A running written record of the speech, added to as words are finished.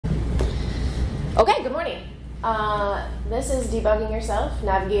Okay, good morning. This is Debugging Yourself,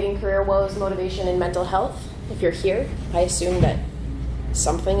 Navigating Career Woes, Motivation, and Mental Health. If you're here, I assume that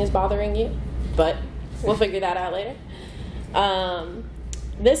something is bothering you, but we'll figure that out later.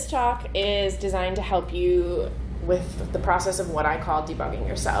 This talk is designed to help you with the process of what I call debugging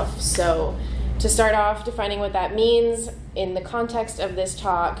yourself. So to start off, defining what that means, in the context of this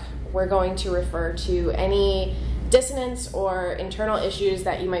talk, we're going to refer to any dissonance or internal issues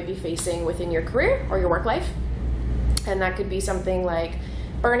that you might be facing within your career or your work life. And that could be something like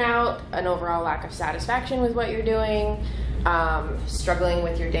burnout, an overall lack of satisfaction with what you're doing, struggling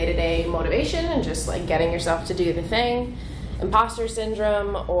with your day-to-day motivation and just like getting yourself to do the thing, imposter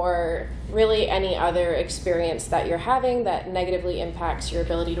syndrome, or really any other experience that you're having that negatively impacts your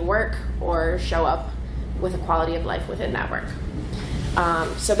ability to work or show up with a quality of life within that work.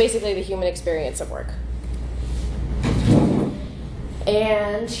 So basically the human experience of work.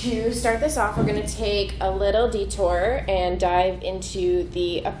 And to start this off, we're going to take a little detour and dive into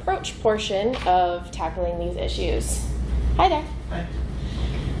the approach portion of tackling these issues. Hi there. Hi.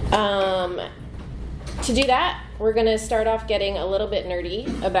 To do that, we're going to start off getting a little bit nerdy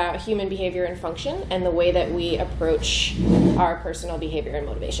about human behavior and function and the way that we approach our personal behavior and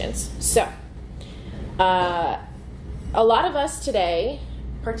motivations. So, a lot of us today,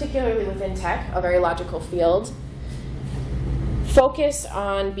 particularly within tech, a very logical field, focus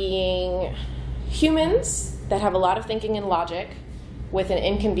on being humans that have a lot of thinking and logic with an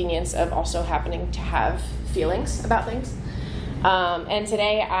inconvenience of also happening to have feelings about things. And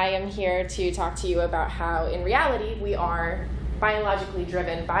today I am here to talk to you about how in reality we are biologically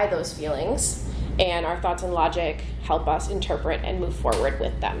driven by those feelings, and our thoughts and logic help us interpret and move forward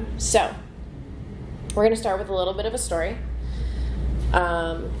with them. So we're going to start with a little bit of a story.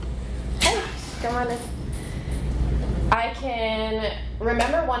 Hey, come on in. I can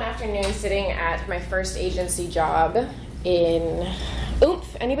remember one afternoon sitting at my first agency job in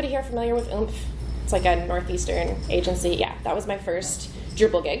Oomph. Anybody here familiar with Oomph? It's like a Northeastern agency. Yeah, that was my first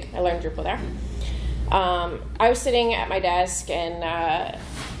Drupal gig. I learned Drupal there. I was sitting at my desk and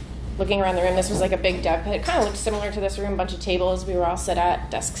looking around the room. This was like a big dev pit. It kind of looked similar to this room, a bunch of tables. We were all set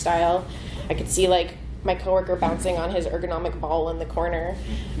at desk style. I could see like my coworker bouncing on his ergonomic ball in the corner.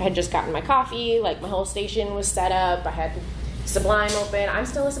 I had just gotten my coffee, like my whole station was set up. I had Sublime open. I'm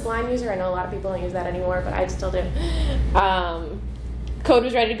still a Sublime user. I know a lot of people don't use that anymore, but I still do. Code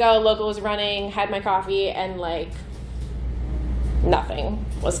was ready to go, local was running, had my coffee, and like nothing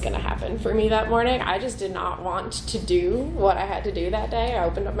was gonna happen for me that morning. I just did not want to do what I had to do that day. I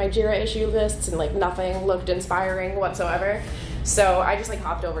opened up my Jira issue lists and like nothing looked inspiring whatsoever. So I just like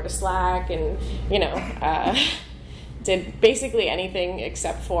hopped over to Slack and, did basically anything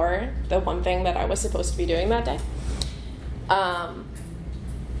except for the one thing that I was supposed to be doing that day.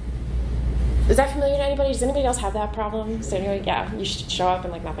 Is that familiar to anybody? Does anybody else have that problem? So anyway, yeah, you should show up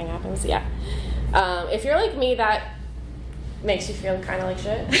and like nothing happens. Yeah. If you're like me, that makes you feel kind of like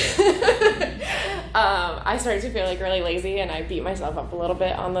shit. I started to feel like really lazy and I beat myself up a little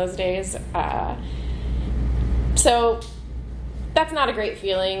bit on those days. So that's not a great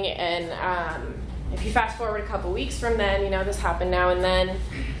feeling, and if you fast forward a couple weeks from then, this happened now and then.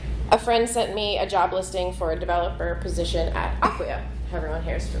 A friend sent me a job listing for a developer position at Acquia. Everyone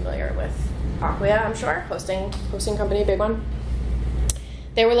here is familiar with Acquia, I'm sure. Hosting company, big one.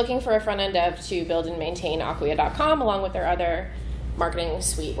 They were looking for a front-end dev to build and maintain Acquia.com along with their other marketing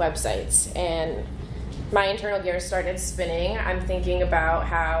suite websites. And my internal gears started spinning. I'm thinking about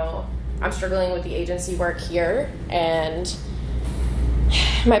how I'm struggling with the agency work here, and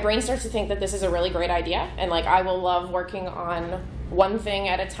my brain starts to think that this is a really great idea, and like I will love working on one thing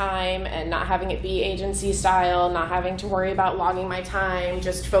at a time and not having it be agency style, not having to worry about logging my time,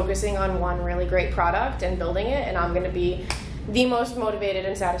 just focusing on one really great product and building it, and I'm going to be the most motivated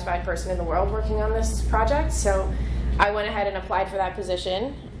and satisfied person in the world working on this project. So I went ahead and applied for that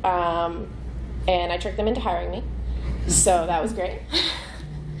position, and I tricked them into hiring me, so that was great.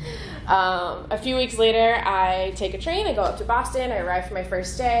 A few weeks later, I take a train, I go up to Boston, I arrive for my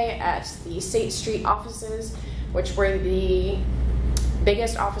first day at the State Street offices, which were the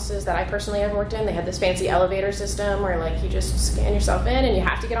biggest offices that I personally ever worked in. They had this fancy elevator system where like you just scan yourself in and you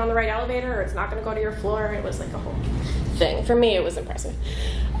have to get on the right elevator or it's not going to go to your floor. It was like a whole thing. For me, it was impressive.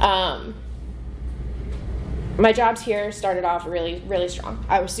 My jobs here started off really, really strong.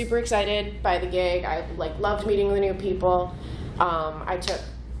 I was super excited by the gig. I like loved meeting the new people. I took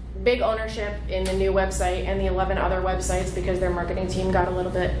big ownership in the new website and the 11 other websites because their marketing team got a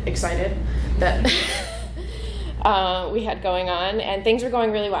little bit excited that we had going on, and things were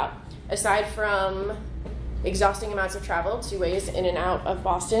going really well. Aside from exhausting amounts of travel, 2 ways in and out of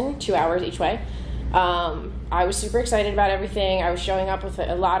Boston, 2 hours each way. I was super excited about everything. I was showing up with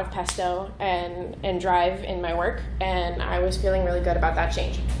a lot of pesto and drive in my work, and I was feeling really good about that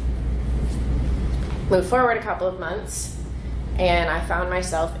change. Moved forward a couple of months, and I found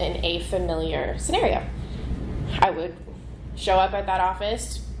myself in a familiar scenario. I would show up at that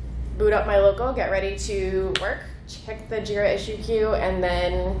office, boot up my local, get ready to work, check the Jira issue queue, and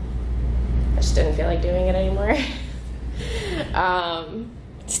then I just didn't feel like doing it anymore.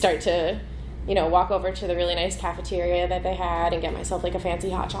 Start to, walk over to the really nice cafeteria that they had and get myself like a fancy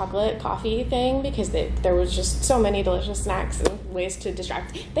hot chocolate coffee thing, because there was just so many delicious snacks and ways to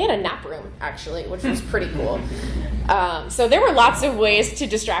distract. They had a nap room, actually, which was pretty cool. So there were lots of ways to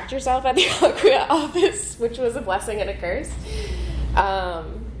distract yourself at the Acquia office, which was a blessing and a curse.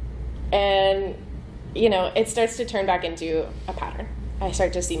 And, it starts to turn back into a pattern. I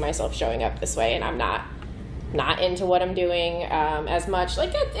start to see myself showing up this way, and I'm not into what I'm doing as much.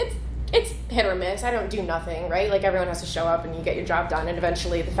 Like, it's hit or miss. I don't do nothing, right? Like, everyone has to show up and you get your job done, and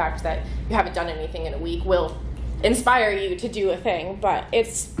eventually the fact that you haven't done anything in a week will inspire you to do a thing, but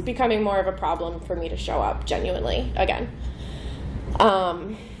it's becoming more of a problem for me to show up genuinely again.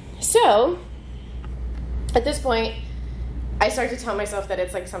 So at this point, I start to tell myself that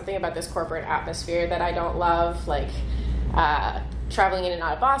it's like something about this corporate atmosphere that I don't love. Like, traveling in and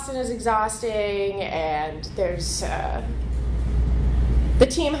out of Boston is exhausting, and there's the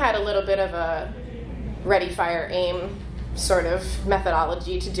team had a little bit of a ready, fire, aim sort of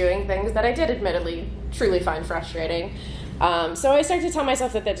methodology to doing things that I did admittedly truly find frustrating. So I started to tell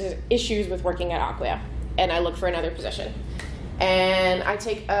myself that there's issues with working at Acquia, and I look for another position. And I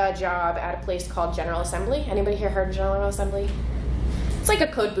take a job at a place called General Assembly. Anybody here heard of General Assembly? It's like a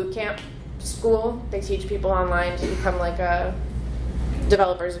code boot camp school. They teach people online to become like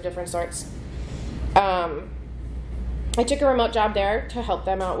developers of different sorts. I took a remote job there to help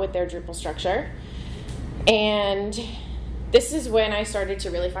them out with their Drupal structure. And this is when I started to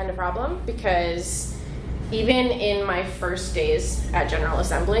really find a problem, because even in my first days at General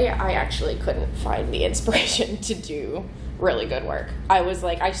Assembly, I actually couldn't find the inspiration to do really good work. I was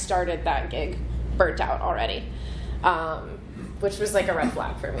like, I started that gig burnt out already, which was like a red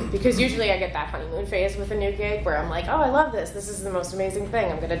flag for me, because usually I get that honeymoon phase with a new gig where I'm like, oh, I love this. This is the most amazing thing.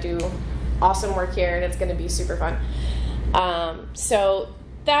 I'm going to do awesome work here, and it's going to be super fun. So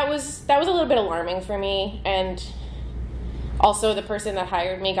that was a little bit alarming for me, and also the person that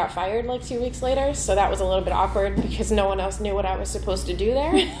hired me got fired like 2 weeks later, so that was a little bit awkward because no one else knew what I was supposed to do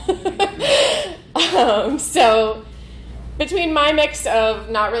there. So between my mix of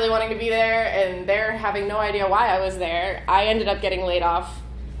not really wanting to be there and their having no idea why I was there, I ended up getting laid off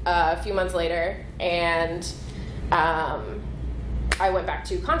a few months later, and I went back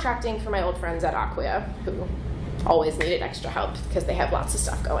to contracting for my old friends at Acquia, who always needed extra help because they have lots of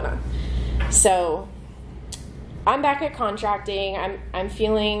stuff going on. So I'm back at contracting. I'm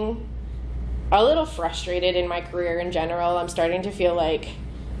feeling a little frustrated in my career in general. I'm starting to feel like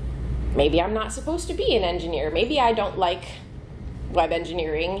maybe I'm not supposed to be an engineer. Maybe I don't like web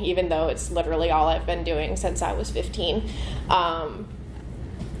engineering, even though it's literally all I've been doing since I was 15.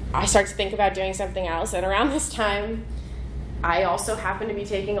 I start to think about doing something else, and around this time, I also happen to be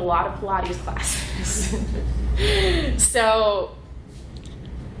taking a lot of Pilates classes. So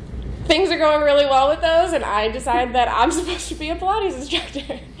things are going really well with those, and I decided that I'm supposed to be a Pilates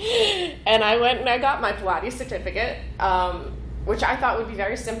instructor. And I went and I got my Pilates certificate, which I thought would be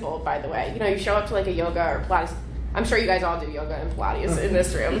very simple, by the way. You show up to like a yoga or Pilates. I'm sure you guys all do yoga and Pilates in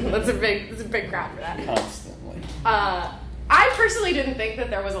this room. That's a big crowd for that. Constantly. I personally didn't think that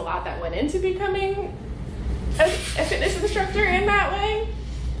there was a lot that went into becoming a fitness instructor in that way.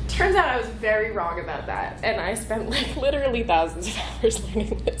 Turns out I was very wrong about that, and I spent like literally thousands of hours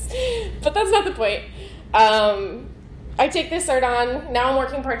learning this. But that's not the point. I take this cert on. Now I'm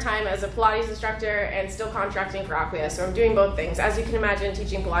working part-time as a Pilates instructor and still contracting for Acquia, so I'm doing both things. As you can imagine,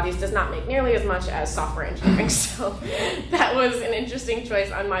 teaching Pilates does not make nearly as much as software engineering, so that was an interesting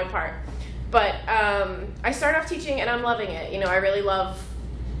choice on my part. But I start off teaching, and I'm loving it. I really love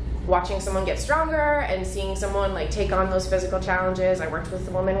watching someone get stronger and seeing someone like take on those physical challenges. I worked with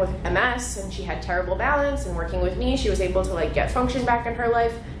a woman with MS, and she had terrible balance, and working with me, she was able to like get function back in her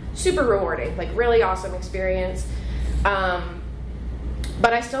life. Super rewarding, like really awesome experience.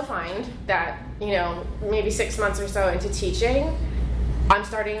 But I still find that, maybe 6 months or so into teaching, I'm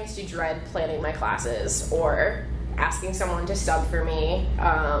starting to dread planning my classes or asking someone to sub for me.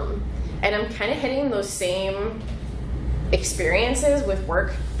 And I'm kind of hitting those same experiences with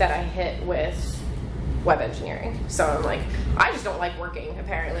work that I hit with web engineering. So I'm like, I just don't like working,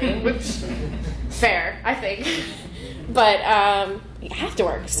 apparently, which fair, I think. But I have to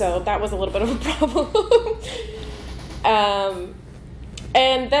work, so that was a little bit of a problem.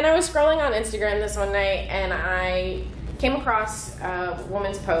 And then I was scrolling on Instagram this one night, and I came across a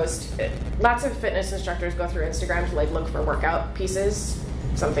woman's post. Lots of fitness instructors go through Instagram to like look for workout pieces,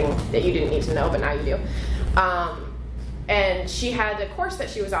 something that you didn't need to know, but now you do. And she had a course that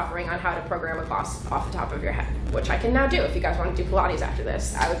she was offering on how to program a class off the top of your head, which I can now do. If you guys want to do Pilates after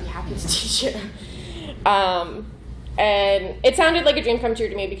this, I would be happy to teach you. And it sounded like a dream come true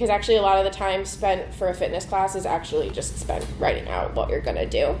to me, because actually a lot of the time spent for a fitness class is actually just spent writing out what you're going to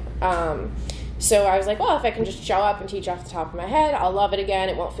do. So I was like, well, if I can just show up and teach off the top of my head, I'll love it again.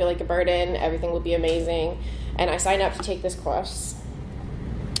 It won't feel like a burden. Everything will be amazing. And I signed up to take this course.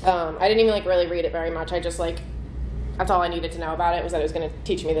 I didn't even like really read it very much. I just like, that's all I needed to know about it, was that it was going to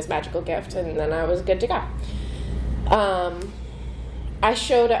teach me this magical gift, and then I was good to go. I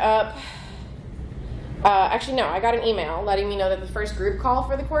showed up. Actually, no, I got an email letting me know that the first group call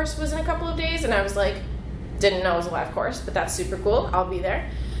for the course was in a couple of days, and I was like, didn't know it was a live course, but that's super cool. I'll be there.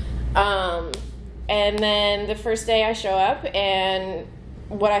 And then the first day I show up, and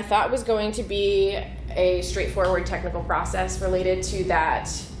what I thought was going to be a straightforward technical process related to that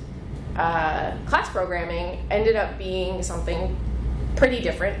class programming ended up being something pretty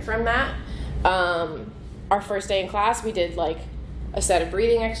different from that. Our first day in class, we did like a set of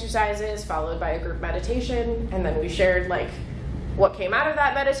breathing exercises followed by a group meditation, and then we shared like what came out of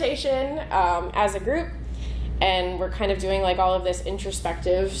that meditation as a group, and we're kind of doing like all of this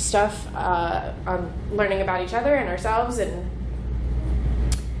introspective stuff on learning about each other and ourselves. And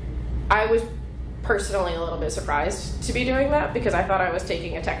I was personally a little bit surprised to be doing that, because I thought I was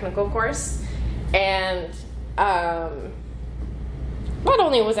taking a technical course, and not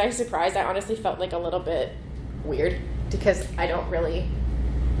only was I surprised, I honestly felt like a little bit weird, because I don't really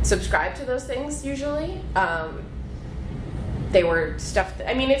subscribe to those things usually. They were stuff that,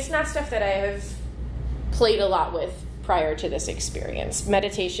 I mean, it's not stuff that I have played a lot with prior to this experience.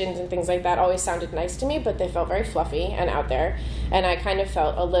 Meditations and things like that always sounded nice to me, but they felt very fluffy and out there, and I kind of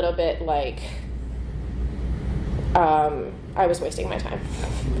felt a little bit like I was wasting my time,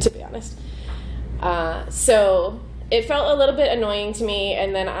 to be honest. So it felt a little bit annoying to me,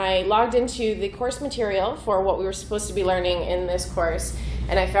 and then I logged into the course material for what we were supposed to be learning in this course,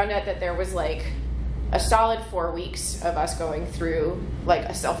 and I found out that there was like a solid 4 weeks of us going through like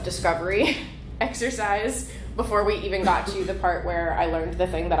a self-discovery exercise before we even got to the part where I learned the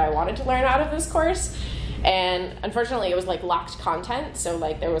thing that I wanted to learn out of this course. And unfortunately it was like locked content, so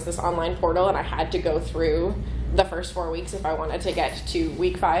like there was this online portal, and I had to go through the first 4 weeks if I wanted to get to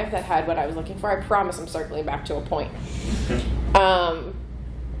week 5 that had what I was looking for. I promise I'm circling back to a point.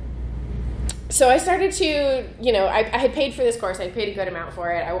 So I started to, you know, I had paid for this course. I paid a good amount for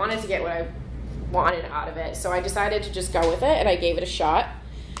it. I wanted to get what I wanted out of it. So I decided to just go with it, and I gave it a shot.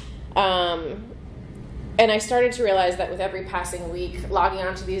 And I started to realize that with every passing week, logging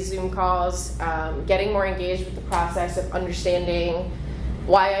onto these Zoom calls, getting more engaged with the process of understanding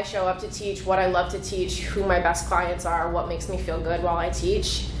why I show up to teach, what I love to teach, who my best clients are, what makes me feel good while I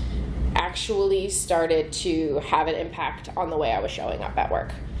teach, actually started to have an impact on the way I was showing up at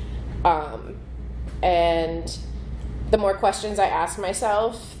work. And the more questions I asked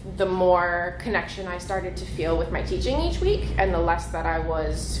myself, the more connection I started to feel with my teaching each week, and the less that I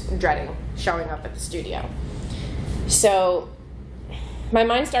was dreading showing up at the studio. So my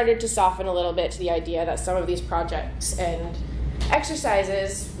mind started to soften a little bit to the idea that some of these projects and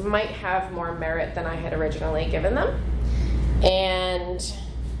exercises might have more merit than I had originally given them. And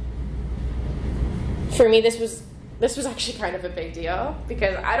for me, this was actually kind of a big deal,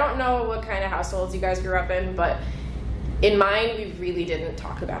 because I don't know what kind of households you guys grew up in, but in mine, we really didn't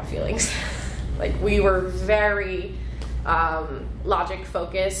talk about feelings. Like, we were very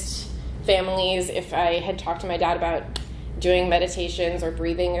logic-focused families. If I had talked to my dad about doing meditations or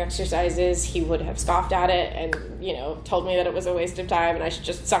breathing exercises, he would have scoffed at it and, you know, told me that it was a waste of time and I should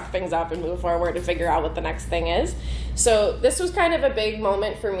just suck things up and move forward and figure out what the next thing is. So this was kind of a big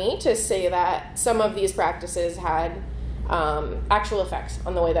moment for me to say that some of these practices had actual effects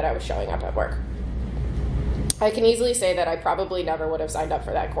on the way that I was showing up at work. I can easily say that I probably never would have signed up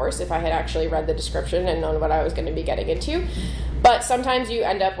for that course if I had actually read the description and known what I was going to be getting into. But sometimes you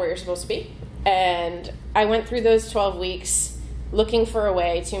end up where you're supposed to be. And I went through those 12 weeks looking for a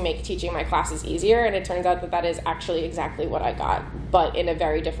way to make teaching my classes easier, and it turns out that that is actually exactly what I got, but in a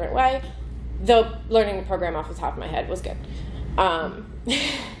very different way, though learning the program off the top of my head was good.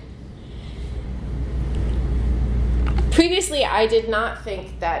 Previously, I did not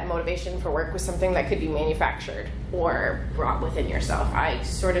think that motivation for work was something that could be manufactured or brought within yourself. I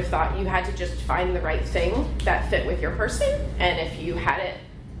sort of thought you had to just find the right thing that fit with your person, and if you had it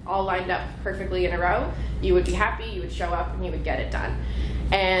all lined up perfectly in a row, you would be happy, you would show up, and you would get it done.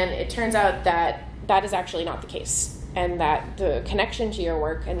 And it turns out that that is actually not the case, and that the connection to your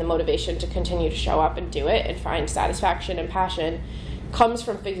work and the motivation to continue to show up and do it and find satisfaction and passion comes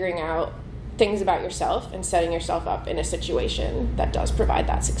from figuring out things about yourself and setting yourself up in a situation that does provide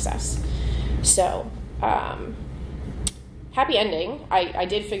that success. So, happy ending. I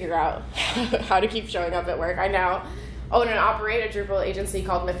did figure out how to keep showing up at work. I now own and operate a Drupal agency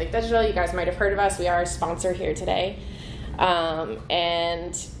called Mythic Digital. You guys might have heard of us. We are a sponsor here today.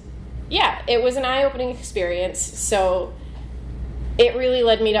 And yeah, it was an eye-opening experience. So it really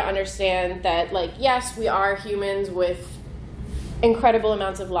led me to understand that, like, yes, we are humans with incredible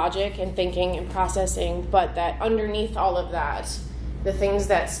amounts of logic and thinking and processing, but that underneath all of that, the things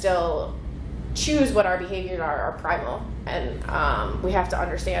that still choose what our behaviors are primal. And we have to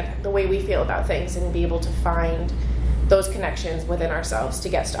understand the way we feel about things and be able to find those connections within ourselves to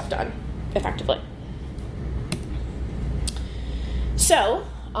get stuff done effectively. So,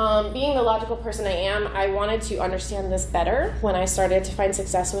 being the logical person I am, I wanted to understand this better when I started to find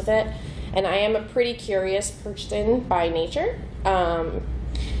success with it. And I am a pretty curious person by nature. I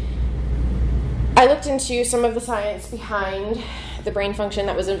looked into some of the science behind the brain function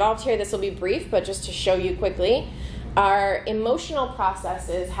that was involved here. This will be brief, but just to show you quickly. Our emotional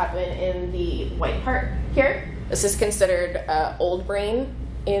processes happen in the white part here. This is considered old brain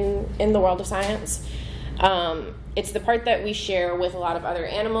in the world of science. It's the part that we share with a lot of other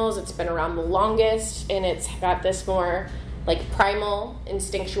animals. It's been around the longest, and it's got this more like primal,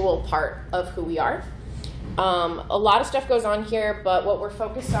 instinctual part of who we are. A lot of stuff goes on here, but what we're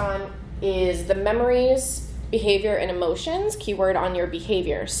focused on is the memories, behavior, and emotions, keyword on your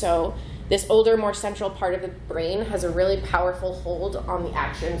behavior. So this older, more central part of the brain has a really powerful hold on the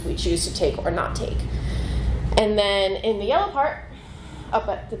actions we choose to take or not take. And then in the yellow part, up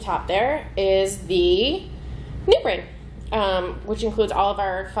at the top there, is the new brain, which includes all of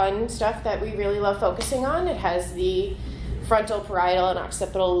our fun stuff that we really love focusing on. It has the frontal, parietal, and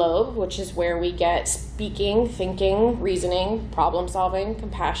occipital lobe, which is where we get speaking, thinking, reasoning, problem solving,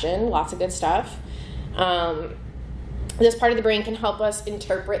 compassion, lots of good stuff. This part of the brain can help us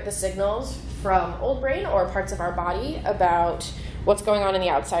interpret the signals from old brain or parts of our body about what's going on in the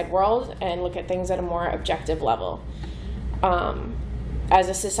outside world and look at things at a more objective level. As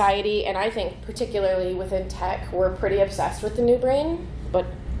a society, and I think particularly within tech, we're pretty obsessed with the new brain, but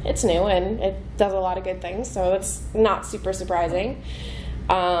it's new and it does a lot of good things, so it's not super surprising.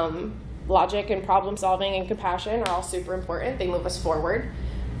 Logic and problem solving and compassion are all super important. They move us forward.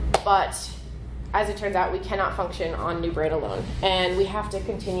 But as it turns out, we cannot function on new brain alone. And we have to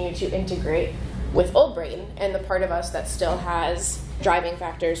continue to integrate with old brain and the part of us that still has driving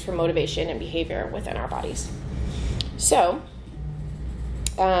factors for motivation and behavior within our bodies. So,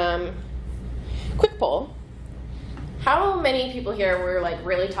 quick poll. How many people here were like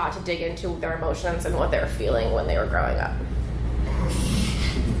really taught to dig into their emotions and what they were feeling when they were growing up?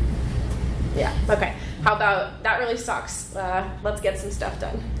 Yeah, okay. How about, that really sucks. Let's get some stuff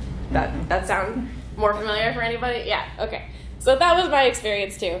done. That sound more familiar for anybody? Yeah, okay. So that was my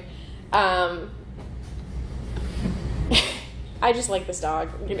experience too. I just like this dog.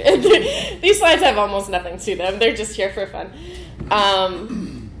 These slides have almost nothing to them. They're just here for fun.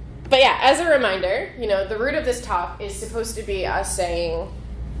 But yeah, as a reminder, you know, the root of this talk is supposed to be us saying,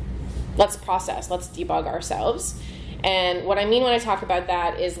 let's process, let's debug ourselves. And what I mean when I talk about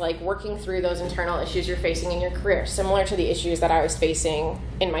that is like working through those internal issues you're facing in your career, similar to the issues that I was facing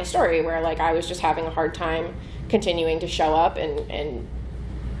in my story, where like I was just having a hard time continuing to show up and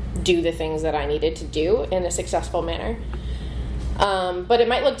do the things that I needed to do in a successful manner. But it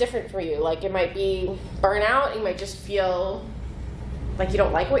might look different for you. Like it might be burnout, you might just feel like you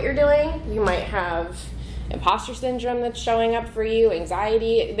don't like what you're doing. You might have imposter syndrome that's showing up for you,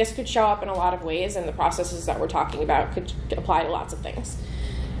 anxiety. This could show up in a lot of ways, and the processes that we're talking about could apply to lots of things.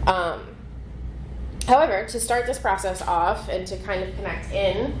 However, to start this process off and to kind of connect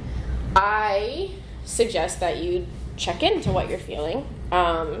in, I suggest that you check into what you're feeling.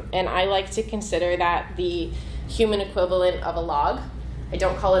 And I like to consider that the human equivalent of a log. I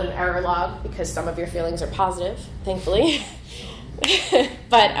don't call it an error log because some of your feelings are positive, thankfully.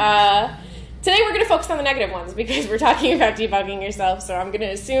 But today we're going to focus on the negative ones because we're talking about debugging yourself, so I'm going to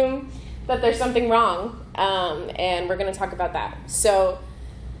assume that there's something wrong, and we're going to talk about that. So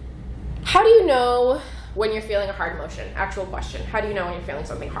how do you know when you're feeling a hard emotion? Actual question. How do you know when you're feeling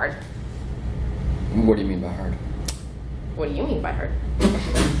something hard? What do you mean by hard? what do you mean by hard?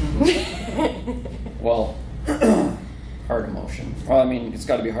 Well, hard emotion. Well, I mean, it's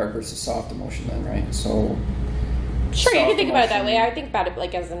got to be hard versus soft emotion then, right? So sure, you can think about it that way. I think about it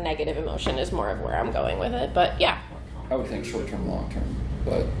like as a negative emotion is more of where I'm going with it, but yeah. I would think short-term, long-term,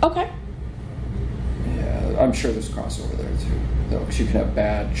 but okay. Yeah, I'm sure there's crossover there too, though, because you can have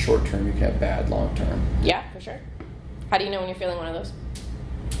bad short-term, you can have bad long-term. Yeah, for sure. How do you know when you're feeling one of those?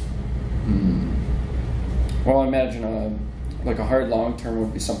 Well, imagine like a hard long-term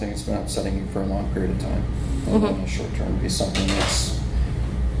would be something that's been upsetting you for a long period of time, and then a short-term would be something that's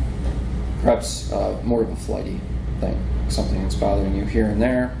perhaps more of a flighty thing, something that's bothering you here and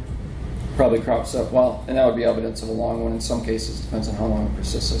there. Probably crops up, well, and that would be evidence of a long one in some cases, depends on how long it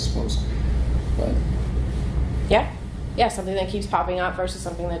persists, I suppose. But yeah, something that keeps popping up versus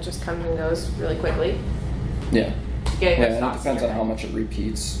something that just comes and goes really quickly. Yeah, and it depends on how much it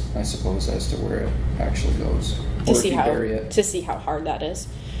repeats, I suppose, as to where it actually goes. To see how hard that is.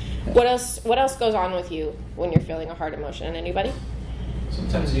 Yeah. What else goes on with you when you're feeling a hard emotion? Anybody?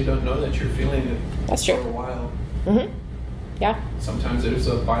 Sometimes you don't know that you're feeling it. That's true. For a while. Mm-hmm. Yeah. Sometimes there's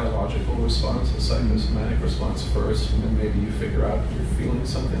a biological response, a psychosomatic response first, and then maybe you figure out you're feeling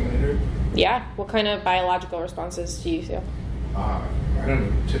something later. Yeah. What kind of biological responses do you feel? I don't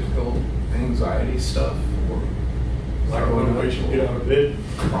know, typical anxiety stuff, or like motivation to get out of bed.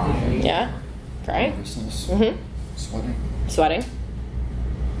 Crying. Yeah. Crying. Nervousness. Sweating. Sweating.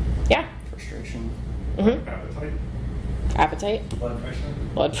 Yeah. Frustration. Appetite.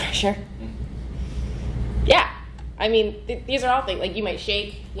 Blood pressure. Yeah. I mean, these are all things, like you might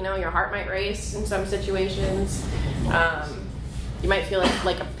shake, your heart might race in some situations. You might feel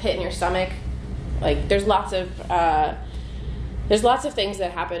like a pit in your stomach. Like there's lots of things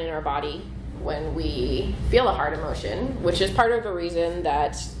that happen in our body when we feel a hard emotion, which is part of the reason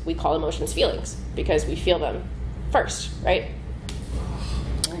that we call emotions feelings, because we feel them first, right?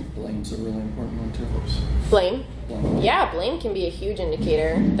 I think blame's a really important one too. Blame? Yeah, blame can be a huge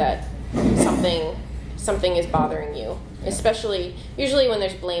indicator that something is bothering you. Usually when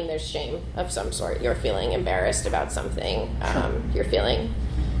there's blame, there's shame of some sort. You're feeling embarrassed about something. You're feeling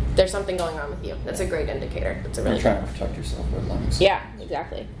there's something going on with you. That's a great indicator. That's a really You're trying to protect yourself with lungs. Yeah,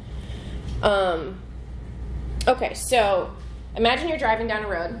 exactly. Okay, so imagine you're driving down a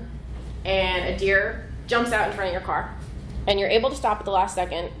road and a deer jumps out in front of your car, and you're able to stop at the last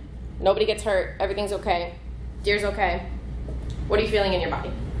second. Nobody gets hurt. Everything's okay. Deer's okay. What are you feeling in your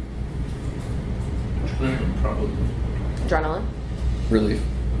body? Probably. Adrenaline. Relief.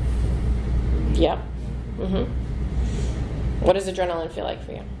 Yep. What does adrenaline feel like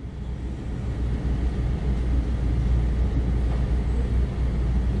for you?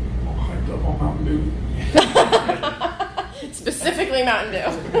 Hyped up on Mountain Dew. Specifically Mountain Dew.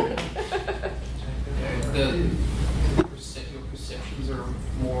 Your perceptions are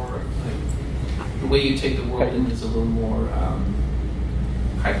more like the way you take the world in is a little more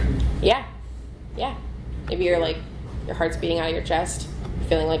heightened. Yeah. Maybe you're like your heart's beating out of your chest,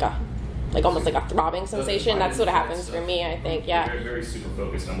 feeling like almost like a throbbing sensation. That's what happens for me, I think. Yeah. Very, very super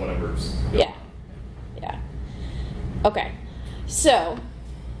focused on whatever's. Yeah. Okay. So,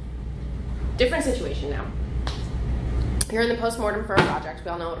 different situation now. You're in the postmortem for a project.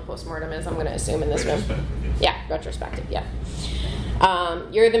 We all know what a postmortem is, I'm going to assume, in this room. Yeah, retrospective, yeah.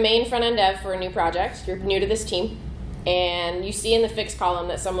 You're the main front-end dev for a new project. You're new to this team. And you see in the fix column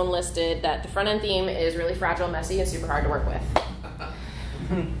that someone listed that the front-end theme is really fragile, messy, and super hard to work with.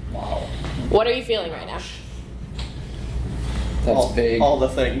 Wow. What are you feeling right now? That's vague. All the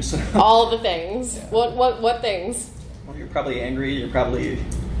things. All the things. Yeah. What things? Well, you're probably angry. You're probably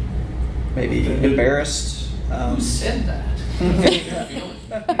maybe embarrassed. Who said that?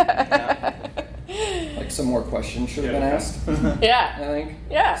 Like some more questions should have been asked. Yeah. I think.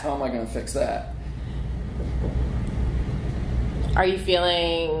 Yeah. So how am I going to fix that? Are you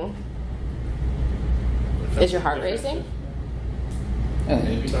feeling... Is your heart racing?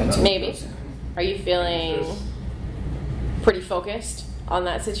 Maybe. Are you feeling pretty focused on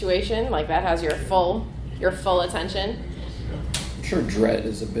that situation? Like that has your full attention? I'm sure dread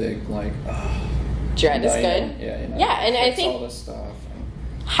is a big, Dread is good. Yeah, and I think all this stuff.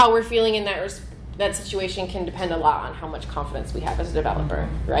 how we're feeling in that situation can depend a lot on how much confidence we have as a developer,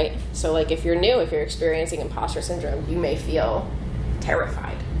 right? So like if you're new, if you're experiencing imposter syndrome, you may feel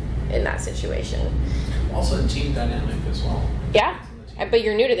terrified in that situation. Also the team dynamic as well. Yeah, but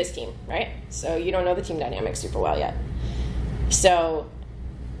you're new to this team, right? So you don't know the team dynamic super well yet. So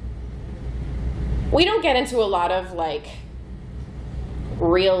we don't get into a lot of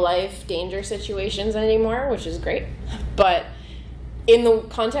real life danger situations anymore, which is great. But in the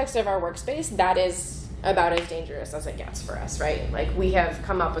context of our workspace, that is about as dangerous as it gets for us, right? Like, we have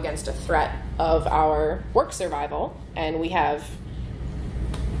come up against a threat of our work survival, and we have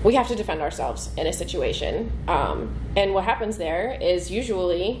to defend ourselves in a situation. And what happens there is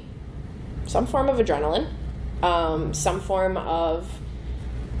usually some form of adrenaline, some form of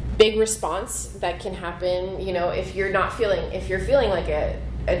big response that can happen. You know, if you're feeling like a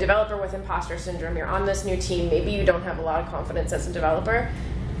developer with imposter syndrome, you're on this new team, maybe you don't have a lot of confidence as a developer.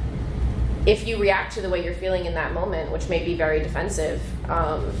 If you react to the way you're feeling in that moment, which may be very defensive,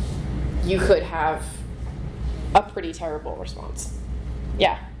 you could have a pretty terrible response.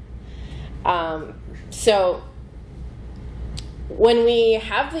 Yeah. So when we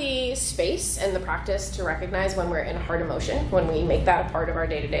have the space and the practice to recognize when we're in a hard emotion, when we make that a part of our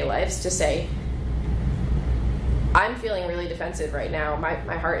day-to-day lives, to say, I'm feeling really defensive right now, my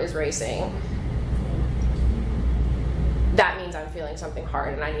heart is racing, that means I'm feeling something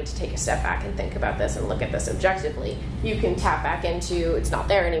hard and I need to take a step back and think about this and look at this objectively. You can tap back into, it's not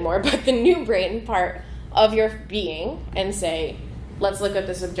there anymore, but the new brain part of your being and say, let's look at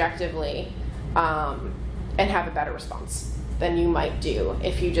this objectively, and have a better response than you might do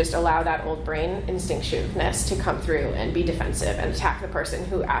if you just allow that old brain instinctiveness to come through and be defensive and attack the person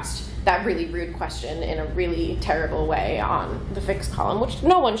who asked that really rude question in a really terrible way on the fix column, which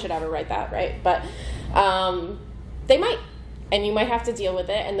no one should ever write that, right? But they might, and you might have to deal with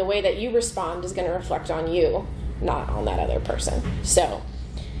it, and the way that you respond is going to reflect on you, not on that other person. So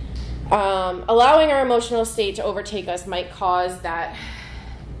allowing our emotional state to overtake us might cause that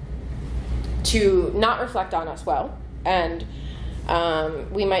to not reflect on us well, and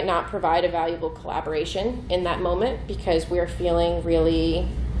we might not provide a valuable collaboration in that moment because we're feeling really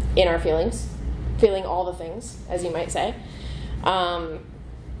in our feelings, feeling all the things, as you might say.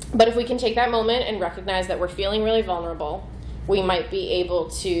 But if we can take that moment and recognize that we're feeling really vulnerable, we might be able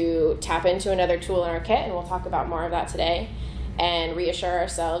to tap into another tool in our kit, and we'll talk about more of that today, and reassure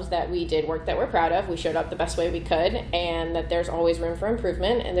ourselves that we did work that we're proud of, we showed up the best way we could, and that there's always room for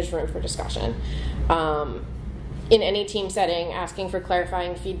improvement and there's room for discussion. In any team setting, asking for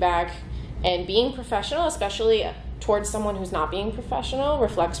clarifying feedback and being professional, especially towards someone who's not being professional,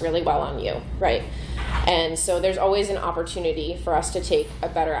 reflects really well on you, right? And so there's always an opportunity for us to take a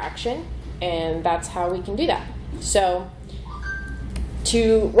better action, and that's how we can do that. So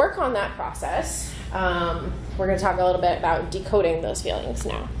to work on that process, we're going to talk a little bit about decoding those feelings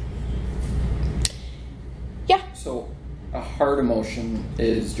now. Yeah? So a hard emotion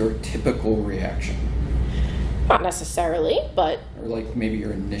is your typical reaction. Not necessarily, but... Or like maybe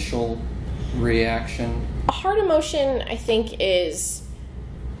your initial reaction. A hard emotion, I think, is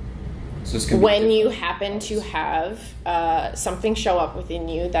So when you happen to have something show up within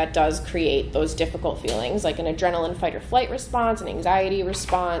you that does create those difficult feelings, like an adrenaline fight or flight response, an anxiety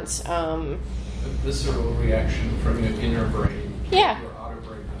response. A visceral reaction from your inner brain. Yeah. Your outer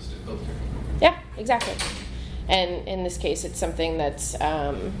brain has to filter. Yeah, exactly. And in this case, it's something that's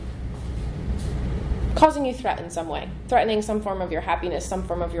causing you threat in some way, threatening some form of your happiness, some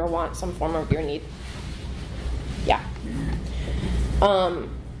form of your want, some form of your need. Yeah.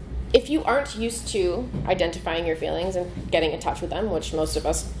 If you aren't used to identifying your feelings and getting in touch with them, which most of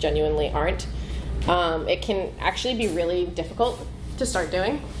us genuinely aren't, it can actually be really difficult to start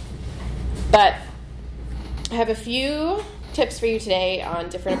doing. But I have a few tips for you today on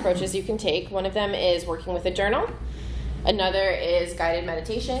different approaches you can take. One of them is working with a journal. Another is guided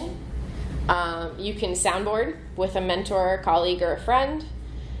meditation. You can soundboard with a mentor, colleague, or a friend.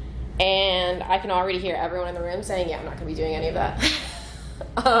 And I can already hear everyone in the room saying, yeah, I'm not going to be doing any of that.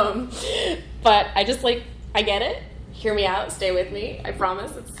 But I get it. Hear me out. Stay with me. I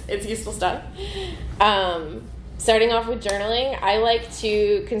promise. It's useful stuff. Starting off with journaling, I like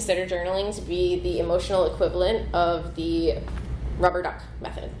to consider journaling to be the emotional equivalent of the rubber duck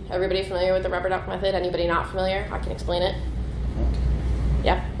method. Everybody familiar with the rubber duck method? Anybody not familiar? I can explain it.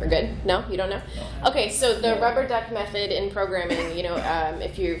 Yeah, we're good. No, you don't know? Okay, so the rubber duck method in programming,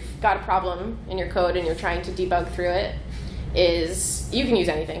 if you've got a problem in your code and you're trying to debug through it, is you can use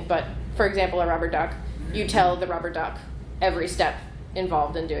anything, but for example, a rubber duck, you tell the rubber duck every step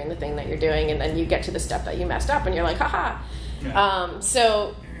involved in doing the thing that you're doing, and then you get to the step that you messed up and you're like, haha. Yeah.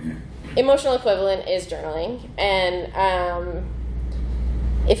 So emotional equivalent is journaling, and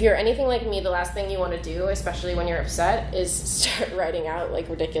if you're anything like me, the last thing you want to do, especially when you're upset, is start writing out like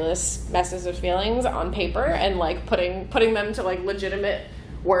ridiculous messes of feelings on paper and like putting them to like legitimate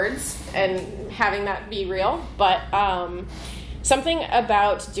words and having that be real. But something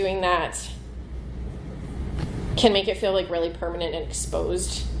about doing that can make it feel like really permanent and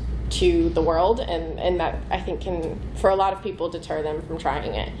exposed to the world, and that I think can, for a lot of people, deter them from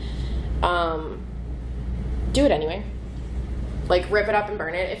trying it. do it anyway. Like, rip it up and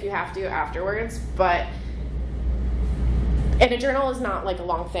burn it if you have to afterwards. And a journal is not like a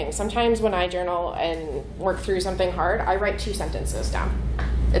long thing. Sometimes when I journal and work through something hard, I write 2 sentences down.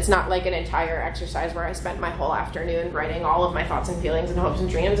 It's not like an entire exercise where I spent my whole afternoon writing all of my thoughts and feelings and hopes and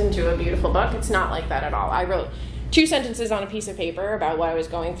dreams into a beautiful book. It's not like that at all. I wrote 2 sentences on a piece of paper about what I was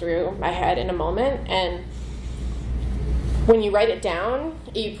going through my head in a moment, and when you write it down,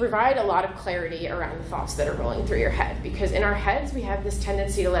 you provide a lot of clarity around the thoughts that are rolling through your head, because in our heads we have this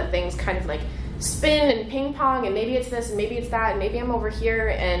tendency to let things kind of like spin and ping pong, and maybe it's this and maybe it's that and maybe I'm over here,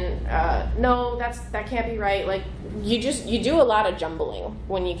 and no, that can't be right. Like, you do a lot of jumbling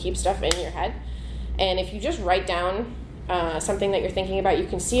when you keep stuff in your head, and if you just write down something that you're thinking about, you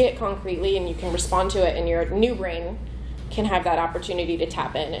can see it concretely and you can respond to it, and your new brain can have that opportunity to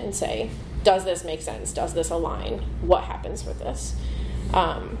tap in and say, does this make sense? Does this align? What happens with this?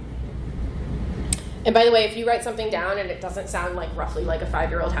 And by the way, if you write something down and it doesn't sound like roughly like a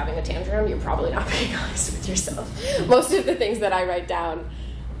 5-year-old having a tantrum, you're probably not being honest with yourself. Most of the things that I write down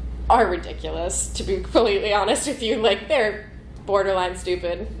are ridiculous, to be completely honest with you. Like, they're borderline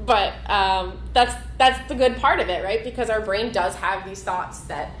stupid. But that's the good part of it, right? Because our brain does have these thoughts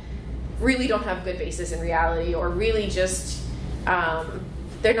that really don't have good basis in reality, or really just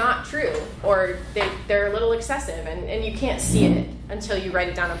they're not true, or they're a little excessive, and you can't see it until you write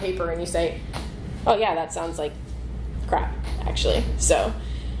it down on paper and you say, oh yeah, that sounds like crap, actually. So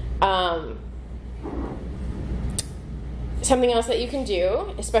something else that you can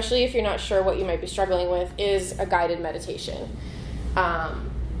do, especially if you're not sure what you might be struggling with, is a guided meditation.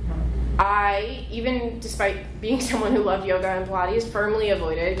 I, even despite being someone who loved yoga and Pilates, firmly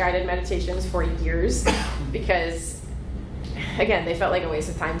avoided guided meditations for years because, again, they felt like a waste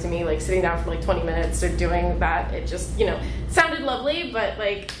of time to me. Like, sitting down for like 20 minutes or doing that, it just, sounded lovely, but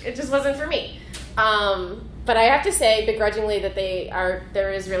like, it just wasn't for me. But I have to say begrudgingly that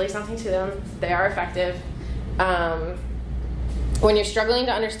there is really something to them. They are effective. When you're struggling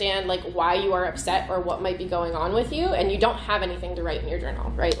to understand like why you are upset or what might be going on with you, and you don't have anything to write in your journal,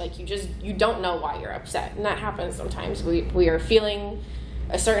 right? Like, you don't know why you're upset, and that happens sometimes. We are feeling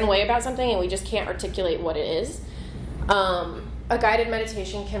a certain way about something and we just can't articulate what it is. A guided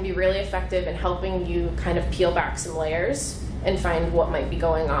meditation can be really effective in helping you kind of peel back some layers and find what might be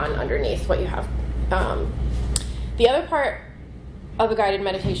going on underneath what you have. The other part of a guided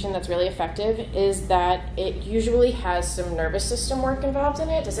meditation that's really effective is that it usually has some nervous system work involved in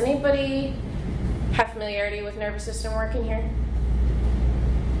it. Does anybody have familiarity with nervous system work in here?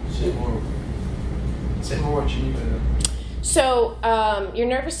 Say more what you mean by that. So your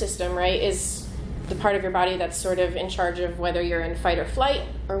nervous system, right, is the part of your body that's sort of in charge of whether you're in fight or flight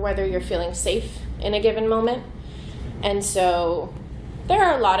or whether you're feeling safe in a given moment. And so there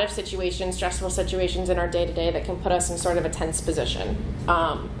are a lot of situations, stressful situations in our day-to-day that can put us in sort of a tense position.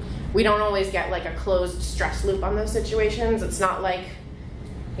 We don't always get like a closed stress loop on those situations. It's not like,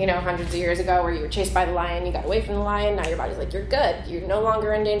 hundreds of years ago where you were chased by the lion, you got away from the lion, now your body's like, you're good, you're no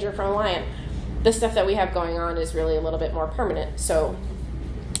longer in danger from a lion. The stuff that we have going on is really a little bit more permanent. So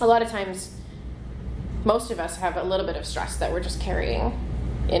a lot of times, most of us have a little bit of stress that we're just carrying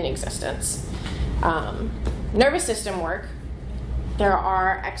in existence. Nervous system work, there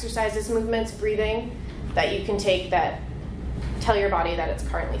are exercises, movements, breathing that you can take that tell your body that it's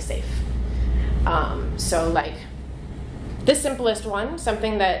currently safe. So like the simplest one,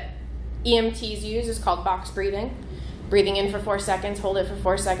 something that EMTs use, is called box breathing. Breathing in for 4 seconds, hold it for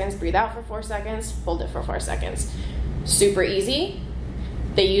 4 seconds, breathe out for 4 seconds, hold it for 4 seconds. Super easy.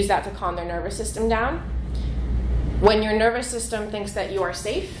 They use that to calm their nervous system down. When your nervous system thinks that you are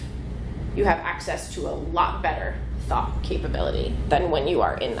safe, you have access to a lot better thought capability than when you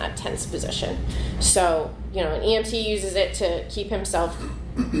are in that tense position. So, an EMT uses it to keep himself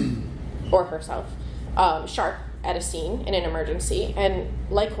or herself sharp at a scene in an emergency. And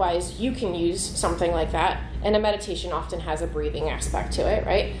likewise, you can use something like that. And a meditation often has a breathing aspect to it,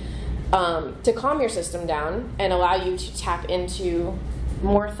 right? To calm your system down and allow you to tap into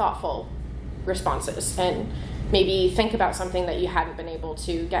more thoughtful responses and maybe think about something that you hadn't been able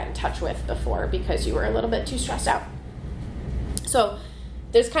to get in touch with before because you were a little bit too stressed out. So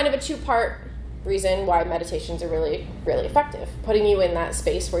there's kind of a 2-part reason why meditations are really, really effective. Putting you in that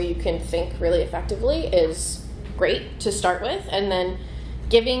space where you can think really effectively is great to start with, and then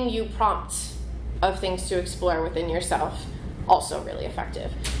giving you prompts of things to explore within yourself, also really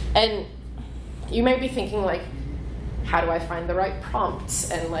effective. And you might be thinking, like, how do I find the right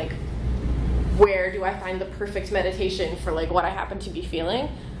prompts, and like, where do I find the perfect meditation for like what I happen to be feeling?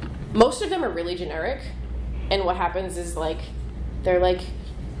 Most of them are really generic, and what happens is like they're like,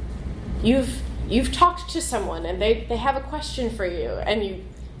 you've you've talked to someone and they have a question for you, and you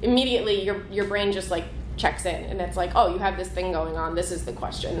immediately your brain just like checks in, and it's like, oh, you have this thing going on, this is the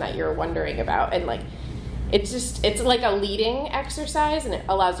question that you're wondering about, and like it's like a leading exercise, and it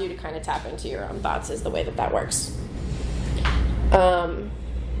allows you to kind of tap into your own thoughts is the way that works.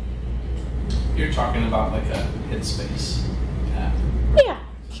 You're talking about like a Headspace app. Yeah,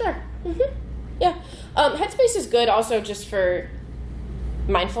 sure. Yeah. Headspace is good also just for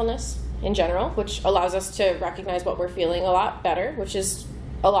mindfulness in general, which allows us to recognize what we're feeling a lot better, which is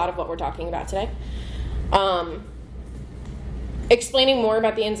a lot of what we're talking about today. Explaining more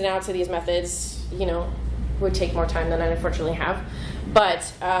about the ins and outs of these methods, would take more time than I unfortunately have.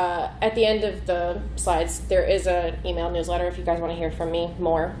 But at the end of the slides, there is an email newsletter if you guys want to hear from me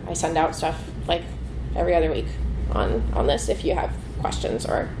more. I send out stuff like every other week on this if you have questions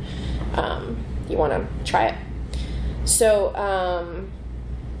or you want to try it. So,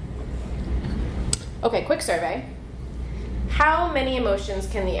 okay, quick survey. How many emotions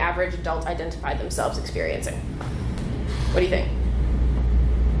can the average adult identify themselves experiencing? What do you think?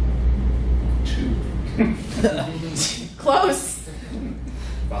 2. Close.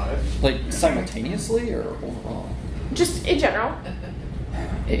 5. Like simultaneously or overall? Just in general.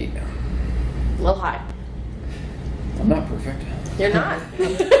 8. A little high. I'm not perfect. You're not.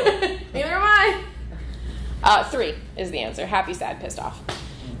 Neither am I. 3 is the answer. Happy, sad, pissed off.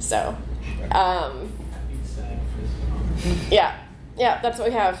 So, yeah, that's what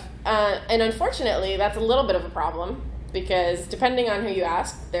we have. And unfortunately, that's a little bit of a problem because depending on who you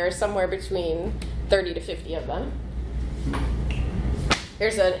ask, there's somewhere between 30 to 50 of them.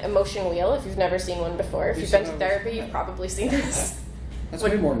 Here's an emotion wheel if you've never seen one before. If you've been to therapy, you've probably seen this. That's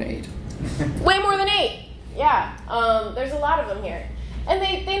way more than 8. Way more than 8. Yeah. There's a lot of them here. And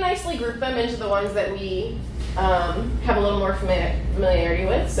they nicely group them into the ones that we have a little more familiarity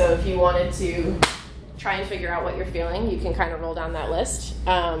with. So if you wanted to try and figure out what you're feeling, you can kind of roll down that list.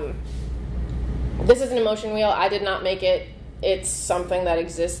 This is an emotion wheel. I did not make it. It's something that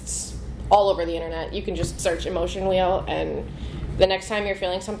exists all over the internet. You can just search emotion wheel, and the next time you're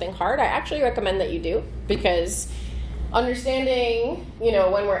feeling something hard, I actually recommend that you do, because understanding,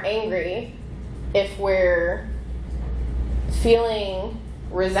 when we're angry, if we're feeling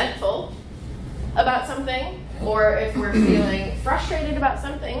resentful about something, or if we're feeling frustrated about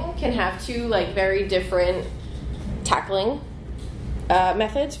something, can have two very different tackling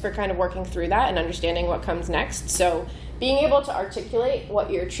methods for kind of working through that and understanding what comes next. So being able to articulate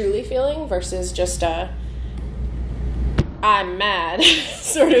what you're truly feeling versus just I'm mad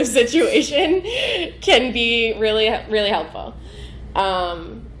sort of situation can be really, really helpful.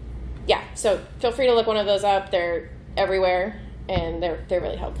 Yeah, so feel free to look one of those up. They're everywhere, and they're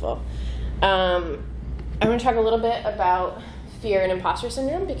really helpful. I'm going to talk a little bit about fear and imposter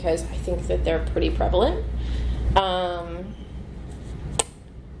syndrome because I think that they're pretty prevalent.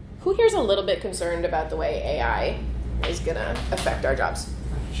 Who here's a little bit concerned about the way AI is going to affect our jobs?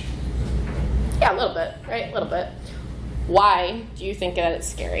 Yeah, a little bit, right? A little bit. Why do you think that it's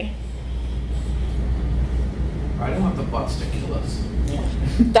scary? I don't want the bots to kill us.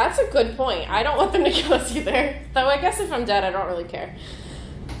 That's a good point. I don't want them to kill us either. Though I guess if I'm dead, I don't really care.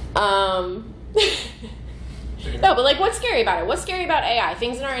 No, but what's scary about it? What's scary about AI?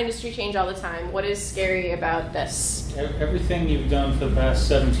 Things in our industry change all the time. What is scary about this? Everything you've done for the past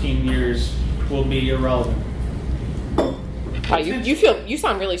 17 years will be irrelevant. Oh, you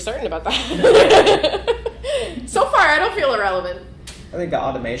sound really certain about that. So far, I don't feel irrelevant. I think the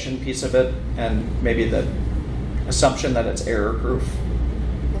automation piece of it, and maybe the assumption that it's error-proof.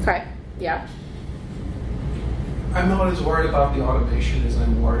 Okay, yeah. I'm not as worried about the automation as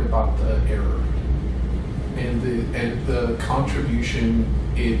I'm worried about the error and the contribution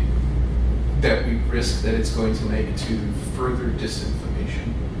that we risk that it's going to make to further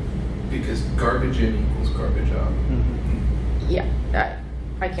disinformation, because garbage in equals garbage out. Mm-hmm. Yeah,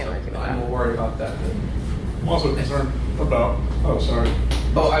 I can't argue with that. I'm more worried about that than. I'm also concerned about, oh, sorry.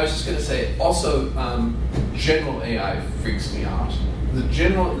 Oh, I was just going to say, also, general AI freaks me out. The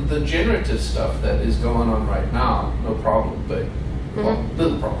generative stuff that is going on right now, no problem, but, well,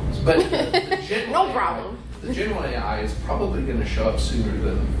 little problems. But the general No problem. The general AI is probably going to show up sooner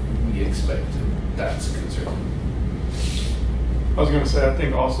than we expect, and that's concerning. I was going to say, I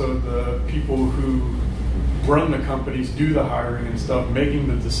think also the people who run the companies, do the hiring and stuff, making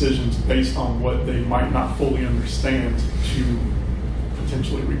the decisions based on what they might not fully understand to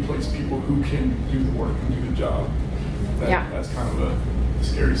potentially replace people who can do the work and do the job. That's kind of a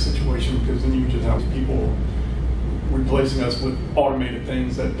scary situation, because then you just have people replacing us with automated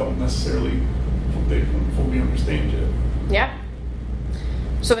things that don't necessarily fully understand yet. Yeah.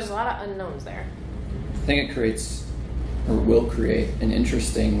 So there's a lot of unknowns there. I think it creates, or will create, an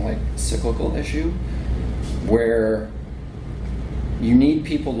interesting like cyclical issue where you need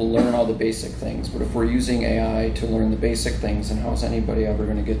people to learn all the basic things, but if we're using AI to learn the basic things, then how's anybody ever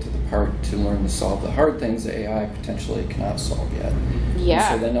going to get to the part to learn to solve the hard things that AI potentially cannot solve yet?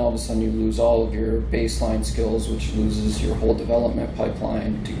 Yeah. And so then all of a sudden you lose all of your baseline skills, which loses your whole development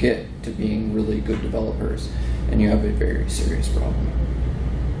pipeline to get to being really good developers, and you have a very serious problem.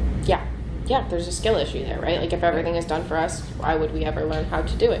 Yeah. Yeah, there's a skill issue there, right? Like if everything is done for us, why would we ever learn how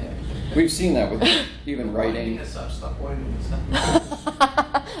to do it? We've seen that with even writing. That's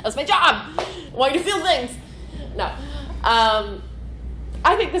my job. I want you to feel things. No.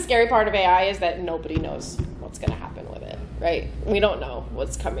 I think the scary part of AI is that nobody knows what's going to happen with it, right? We don't know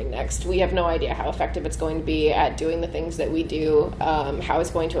what's coming next. We have no idea how effective it's going to be at doing the things that we do, how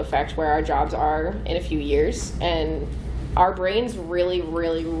it's going to affect where our jobs are in a few years. And our brains really,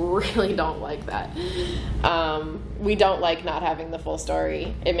 really, really don't like that. We don't like not having the full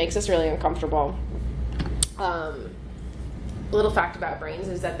story. It makes us really uncomfortable. Little fact about brains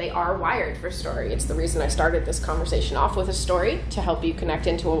is that they are wired for story. It's the reason I started this conversation off with a story, to help you connect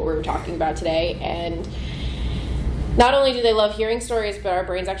into what we were talking about today. And not only do they love hearing stories, but our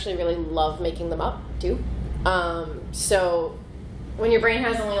brains actually really love making them up too. So when your brain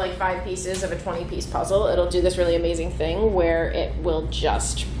has only like 5 pieces of a 20-piece puzzle, it'll do this really amazing thing where it will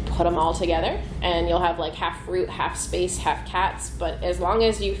just put them all together, and you'll have like half fruit, half space, half cats. But as long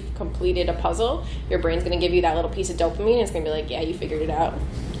as you've completed a puzzle, your brain's going to give you that little piece of dopamine. It's going to be like, yeah, you figured it out.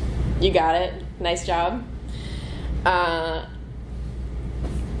 You got it. Nice job.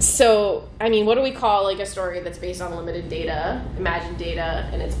 So, I mean, what do we call like a story that's based on limited data, imagined data,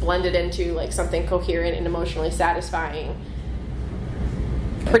 and it's blended into like something coherent and emotionally satisfying?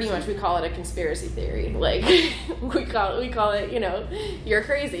 Pretty much we call it a conspiracy theory. Like we call it, you know, you're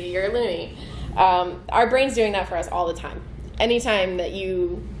crazy, you're a loony. Our brain's doing that for us all the time. Anytime that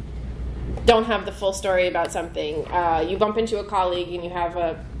you don't have the full story about something, you bump into a colleague and you have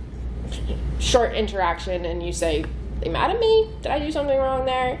a short interaction and you say, they mad at me? Did I do something wrong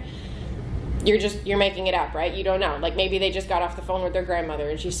there? You're making it up, right? You don't know. Like maybe they just got off the phone with their grandmother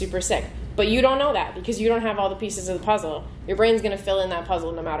and she's super sick. But you don't know that because you don't have all the pieces of the puzzle. Your brain's going to fill in that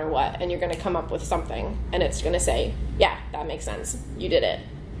puzzle no matter what, and you're going to come up with something, and it's going to say, yeah, that makes sense. You did it.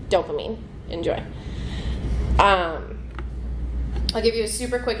 Dopamine. Enjoy. I'll give you a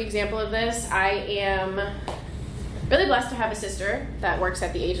super quick example of this. I am really blessed to have a sister that works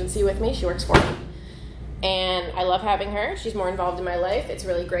at the agency with me. She works for me. And I love having her. She's more involved in my life. It's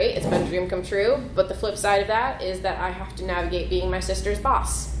really great. It's been a dream come true. But the flip side of that is that I have to navigate being my sister's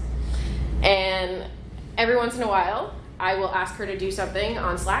boss. And every once in a while, I will ask her to do something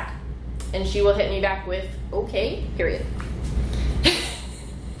on Slack, and she will hit me back with, okay, period.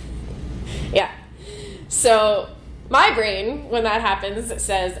 Yeah. So my brain, when that happens,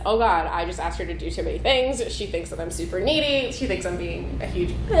 says, oh God, I just asked her to do too many things. She thinks that I'm super needy. She thinks I'm being a huge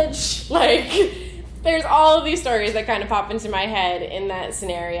bitch. Like, there's all of these stories that kind of pop into my head in that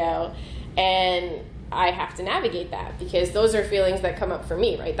scenario. And I have to navigate that because those are feelings that come up for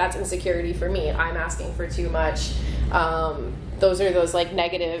me, right? That's insecurity for me. I'm asking for too much. Those are those like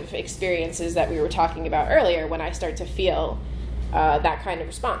negative experiences that we were talking about earlier when I start to feel that kind of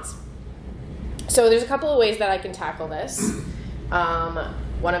response. So there's a couple of ways that I can tackle this.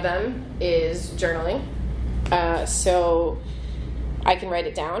 One of them is journaling. So I can write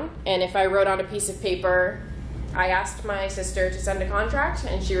it down, and if I wrote on a piece of paper, I asked my sister to send a contract,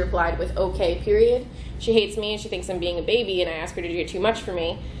 and she replied with, okay, period. She hates me, and she thinks I'm being a baby, and I ask her to do too much for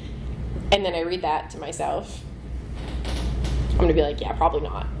me. And then I read that to myself. I'm going to be like, yeah, probably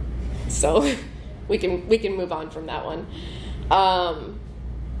not. So we can move on from that one.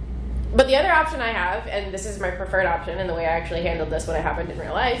 But the other option I have, and this is my preferred option, and the way I actually handled this when it happened in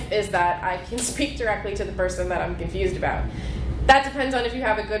real life, is that I can speak directly to the person that I'm confused about. That depends on if you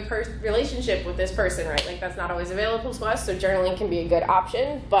have a good relationship with this person, right? Like, that's not always available to us, so journaling can be a good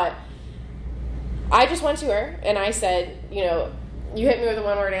option. But I just went to her, and I said, you know, you hit me with a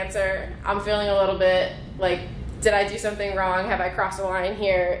one-word answer. I'm feeling a little bit like, did I do something wrong? Have I crossed the line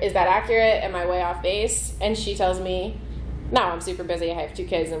here? Is that accurate? Am I way off base? And she tells me, no, I'm super busy. I have 2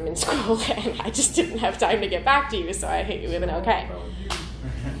 kids. I'm in school, and I just didn't have time to get back to you, so I hate you with an okay.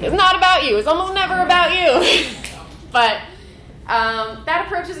 It's not about you. It's almost never about you. But that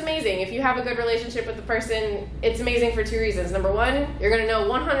approach is amazing. If you have a good relationship with the person, it's amazing for 2 reasons. Number one, you're going to know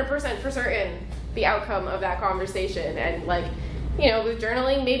 100% for certain the outcome of that conversation. And, like, you know, with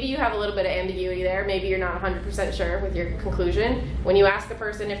journaling, maybe you have a little bit of ambiguity there. Maybe you're not 100% sure with your conclusion. When you ask the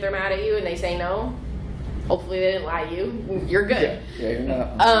person if they're mad at you and they say no, Hopefully they didn't lie to you. You're good. Yeah, you're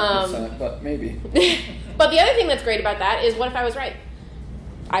not 100%, but maybe. But the other thing that's great about that is, what if I was right?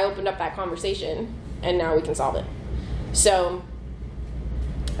 I opened up that conversation, and now we can solve it. So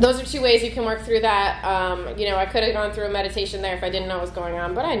those are 2 ways you can work through that. I could have gone through a meditation there if I didn't know what was going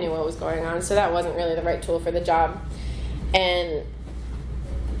on, but I knew what was going on, so that wasn't really the right tool for the job. And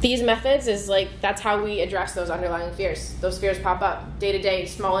these methods is that's how we address those underlying fears. Those fears pop up day to day,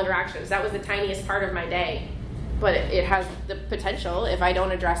 small interactions. That was the tiniest part of my day, but it has the potential, if I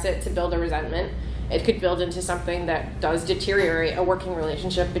don't address it, to build a resentment. It could build into something that does deteriorate a working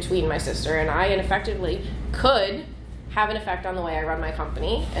relationship between my sister and I, and effectively could have an effect on the way I run my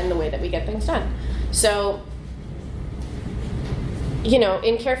company and the way that we get things done. So,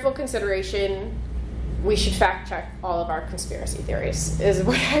 in careful consideration, we should fact check all of our conspiracy theories, is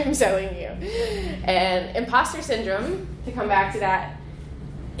what I'm telling you. And imposter syndrome, to come back to that,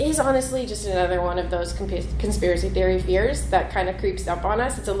 is honestly just another one of those conspiracy theory fears that kind of creeps up on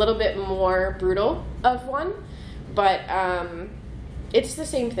us. It's a little bit more brutal of one, but it's the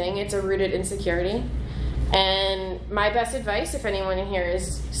same thing. It's a rooted insecurity. And my best advice, if anyone in here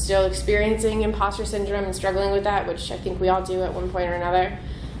is still experiencing imposter syndrome and struggling with that, which I think we all do at one point or another,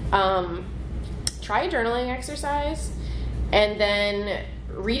 try a journaling exercise, and then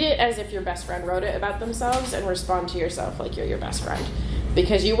read it as if your best friend wrote it about themselves, and respond to yourself like you're your best friend.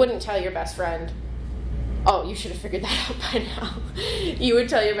 Because you wouldn't tell your best friend, oh, you should have figured that out by now. You would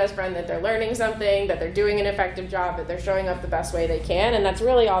tell your best friend that they're learning something, that they're doing an effective job, that they're showing up the best way they can, and that's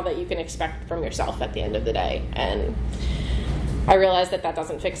really all that you can expect from yourself at the end of the day. And I realize that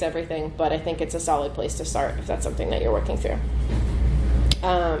doesn't fix everything, but I think it's a solid place to start if that's something that you're working through.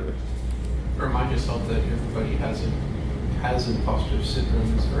 Remind yourself that everybody has imposter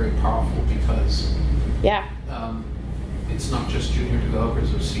syndrome. It's very powerful because it's not just junior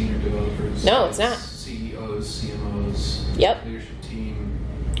developers or senior developers. No, it's not. CEOs, CMOs, leadership team.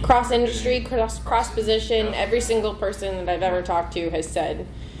 Cross-industry, cross-position, every single person that I've ever talked to has said,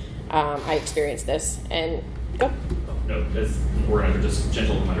 I experienced this. And go. No, we're under just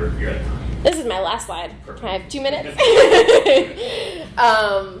gentle under your head. This is my last slide. Perfect. I have 2 minutes.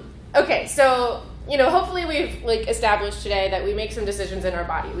 Okay, so hopefully we've established today that we make some decisions in our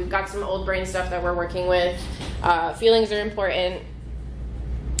body. We've got some old brain stuff that we're working with. Feelings are important.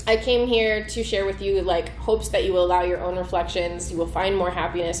 I came here to share with you hopes that you will allow your own reflections. You will find more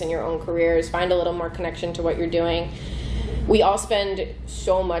happiness in your own careers, find a little more connection to what you're doing. We all spend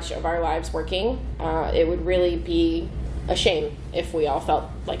so much of our lives working. It would really be a shame if we all felt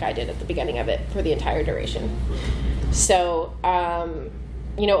like I did at the beginning of it for the entire duration. So,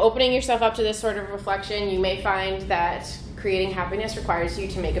 opening yourself up to this sort of reflection, you may find that creating happiness requires you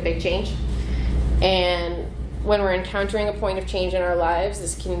to make a big change. And when we're encountering a point of change in our lives,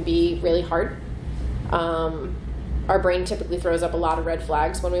 this can be really hard. Our brain typically throws up a lot of red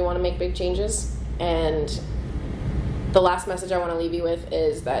flags when we want to make big changes. And the last message I want to leave you with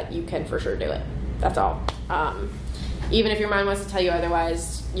is that you can for sure do it. That's all. Even if your mind wants to tell you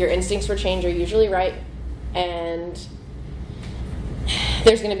otherwise, your instincts for change are usually right. And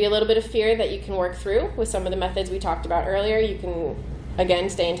there's going to be a little bit of fear that you can work through with some of the methods we talked about earlier. You can, again,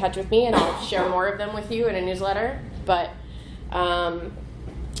 stay in touch with me, and I'll share more of them with you in a newsletter. But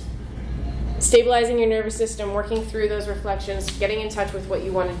stabilizing your nervous system, working through those reflections, getting in touch with what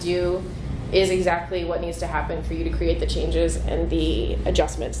you want to do is exactly what needs to happen for you to create the changes and the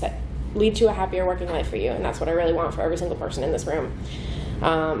adjustments that lead to a happier working life for you. And that's what I really want for every single person in this room.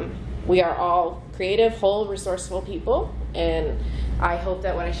 We are all creative, whole, resourceful people, and I hope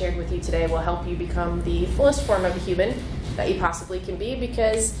that what I shared with you today will help you become the fullest form of a human that you possibly can be,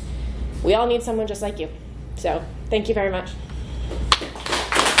 because we all need someone just like you. So, thank you very much.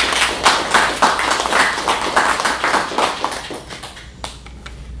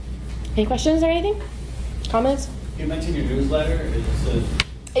 Any questions or anything? Comments? You mentioned your newsletter.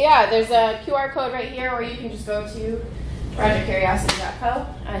 Yeah, there's a QR code right here, or you can just go to projectcuriosity.co.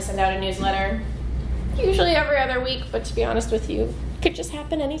 I send out a newsletter usually every other week, but to be honest with you, it could just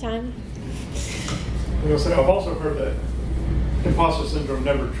happen anytime. I've also heard that imposter syndrome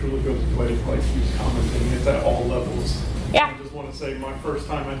never truly goes away, like who's commenting. It's at all levels. Yeah. I just want to say my first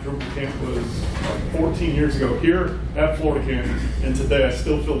time at Drupal camp was like 14 years ago here at Florida camp, and today I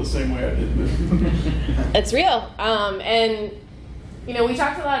still feel the same way I did then. It's real. And, we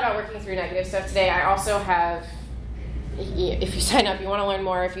talked a lot about working through negative stuff today. I also have, if you sign up, you want to learn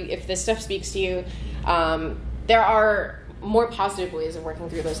more, if this stuff speaks to you, there are more positive ways of working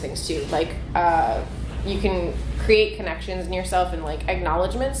through those things too. Like, you can create connections in yourself and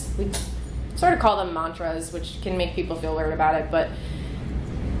acknowledgements. We sort of call them mantras, which can make people feel weird about it, but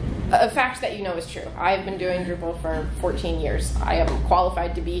a fact that you know is true. I've been doing Drupal for 14 years. I am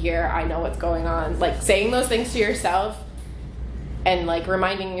qualified to be here. I know what's going on. Like saying those things to yourself and like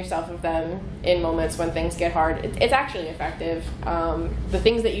reminding yourself of them in moments when things get hard, it's actually effective. The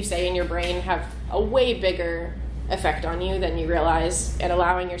things that you say in your brain have a way bigger effect on you than you realize, and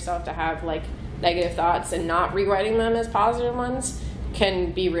allowing yourself to have like negative thoughts and not rewriting them as positive ones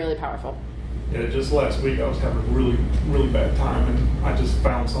can be really powerful. Yeah, just last week I was having a really, really bad time, and I just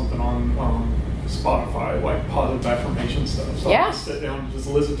found something on Spotify, like positive affirmation stuff. So Yeah. I just sit down and just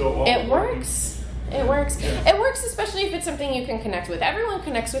listen to it while It I'm works. It works. Yeah. It works especially if it's something you can connect with. Everyone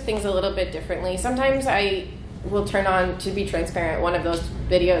connects with things a little bit differently. Sometimes I will turn on, to be transparent, one of those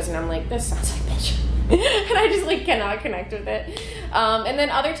videos and I'm like, this sounds like bullshit. And I just like cannot connect with it. And then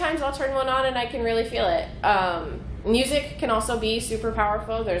other times I'll turn one on and I can really feel it. Music can also be super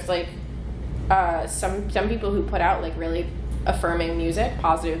powerful. There's like some people who put out like really affirming music,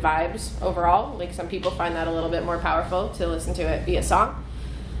 positive vibes overall. Like some people find that a little bit more powerful to listen to it via song.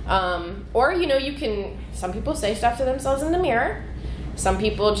 Or, you know, some people say stuff to themselves in the mirror. Some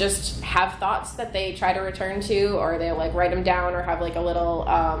people just have thoughts that they try to return to, or they like write them down, or have like a little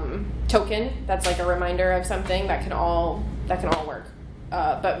token that's like a reminder of something. That can all work.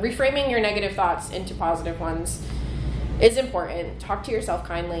 But reframing your negative thoughts into positive ones is important. Talk to yourself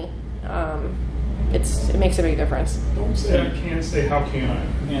kindly. It makes a big difference. Don't say I can't, say how can I.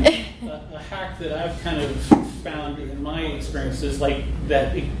 And a hack that I've kind of found in my experience is like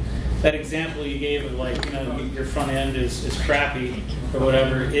that example you gave of like, you know, your front end is crappy or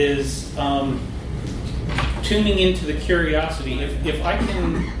whatever, is tuning into the curiosity. If I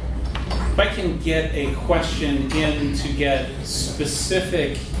can get a question in to get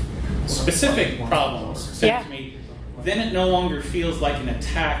specific problems sent to me, then it no longer feels like an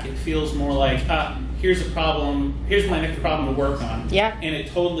attack. It feels more like, here's a problem, here's my next problem to work on. Yeah. And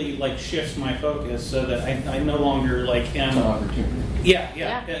it totally like shifts my focus so that I no longer like am. It's an opportunity. Yeah.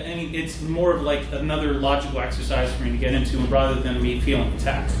 Yeah. I mean, it's more of like another logical exercise for me to get into rather than me feeling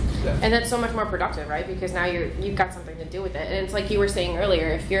attacked. And that's so much more productive, right? Because now you've got something to do with it. And it's like you were saying earlier,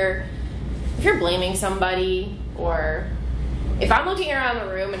 if you're blaming somebody, or if I'm looking around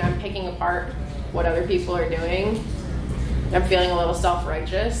the room and I'm picking apart what other people are doing, I'm feeling a little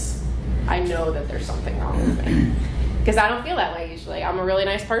self-righteous, I know that there's something wrong with me. Because I don't feel that way usually. I'm a really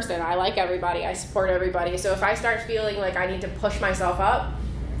nice person. I like everybody. I support everybody. So if I start feeling like I need to push myself up,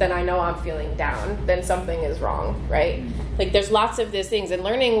 then I know I'm feeling down. Then something is wrong, right? Like there's lots of these things, and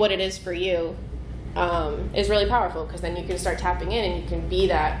learning what it is for you is really powerful, because then you can start tapping in and you can be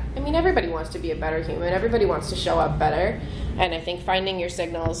that. I mean, everybody wants to be a better human. Everybody wants to show up better. And I think finding your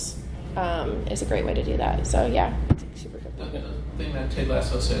signals is a great way to do that. So yeah, it's super good. The thing that Ted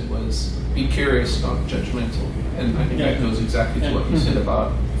Lasso said was, be curious, not judgmental. And I think that goes exactly to what you said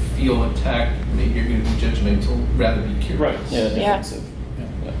about feel attacked, maybe you're going to be judgmental, rather be curious. Right. Yeah, Yeah. defensive.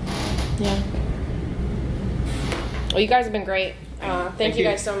 Yeah. Well, you guys have been great. Thank you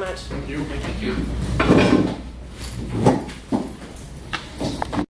guys so much. Thank you. Thank you.